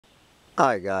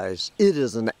Hi guys, it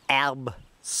is an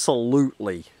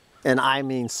absolutely, and I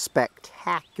mean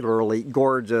spectacularly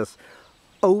gorgeous,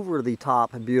 over the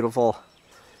top beautiful.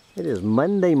 It is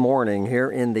Monday morning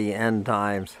here in the end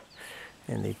times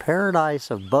in the paradise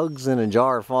of Bugs in a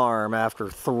Jar farm. After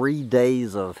 3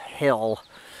 days of hell,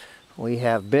 we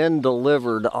have been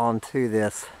delivered onto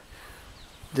this,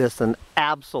 just an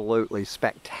absolutely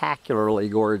spectacularly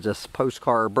gorgeous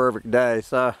postcard perfect day.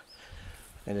 So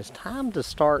and it's time to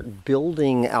start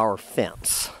building our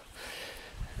fence.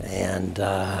 And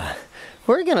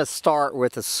we're going to start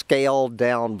with a scaled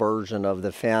down version of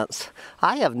the fence.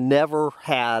 I have never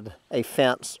had a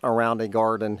fence around a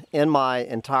garden in my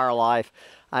entire life.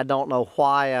 I don't know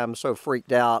why I'm so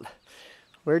freaked out.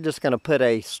 We're just going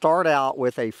to start out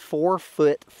with a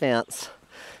 4-foot fence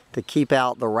to keep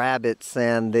out the rabbits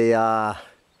and the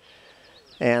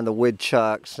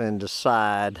woodchucks, and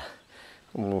decide.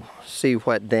 We'll see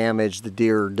what damage the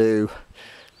deer do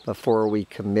before we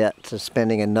commit to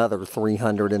spending another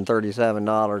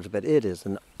 $337. But it is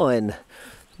an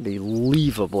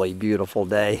unbelievably beautiful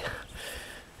day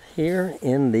here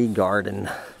in the garden.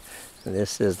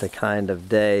 This is the kind of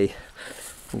day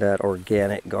that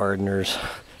organic gardeners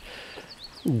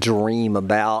dream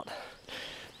about.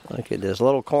 Look at this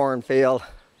little cornfield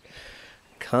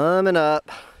coming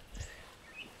up.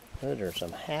 Those are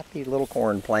some happy little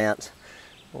corn plants.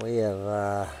 We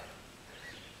have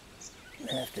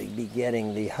to be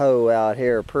getting the hoe out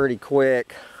here pretty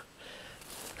quick.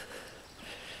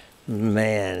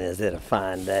 Man, is it a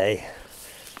fine day.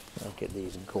 Look at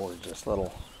these gorgeous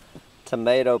little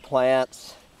tomato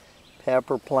plants,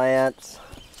 pepper plants.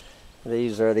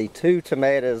 These are the 2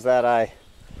 tomatoes that I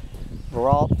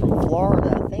brought from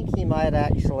Florida. I think he might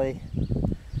actually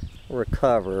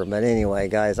recover. But anyway,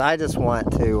 guys, I just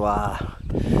want to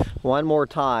one more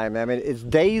time, I mean, it's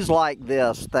days like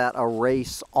this that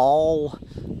erase all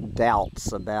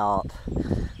doubts about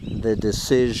the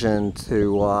decision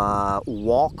to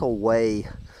walk away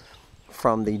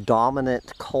from the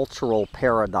dominant cultural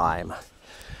paradigm.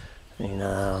 You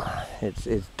know, it's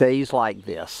days like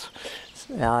this,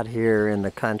 out here in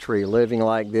the country, living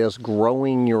like this,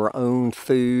 growing your own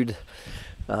food,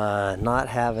 not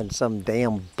having some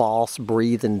damn boss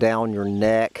breathing down your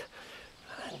neck.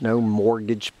 No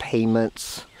mortgage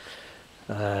payments,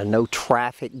 no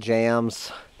traffic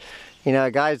jams. You know,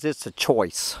 guys, it's a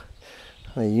choice.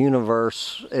 The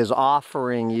universe is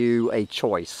offering you a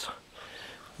choice.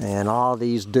 And all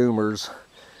these doomer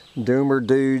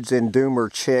dudes and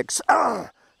doomer chicks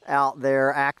out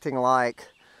there acting like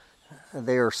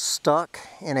they're stuck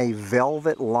in a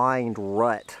velvet-lined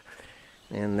rut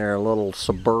in their little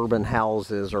suburban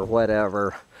houses or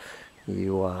whatever.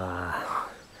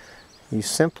 You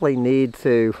simply need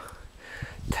to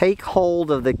take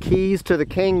hold of the keys to the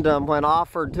kingdom when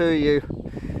offered to you.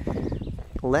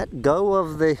 Let go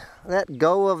of the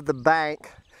bank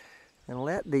and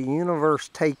let the universe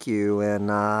take you. And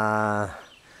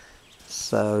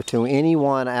so to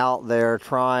anyone out there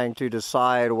trying to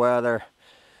decide whether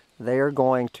they are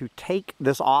going to take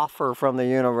this offer from the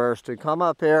universe to come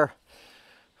up here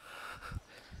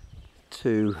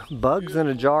to Bugs in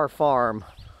a Jar farm.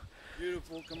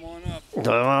 Beautiful, come on up. Come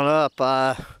on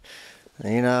up.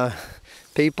 You know,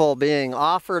 people being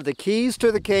offered the keys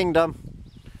to the kingdom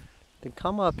to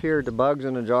come up here to Bugs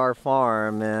in a Jar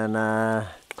farm, and I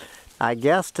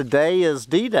guess today is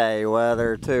D-Day,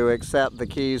 whether to accept the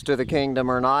keys to the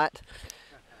kingdom or not,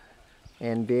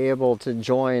 and be able to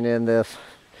join in this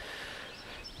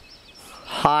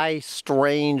high,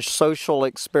 strange social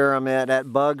experiment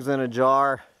at Bugs in a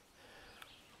Jar.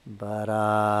 But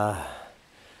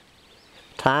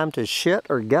time to shit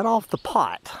or get off the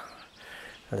pot.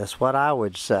 That's what I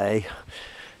would say.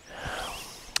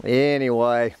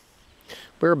 Anyway,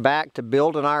 we're back to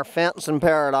building our fence in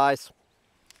paradise.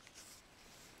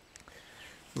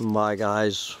 My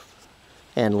guys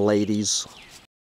and ladies.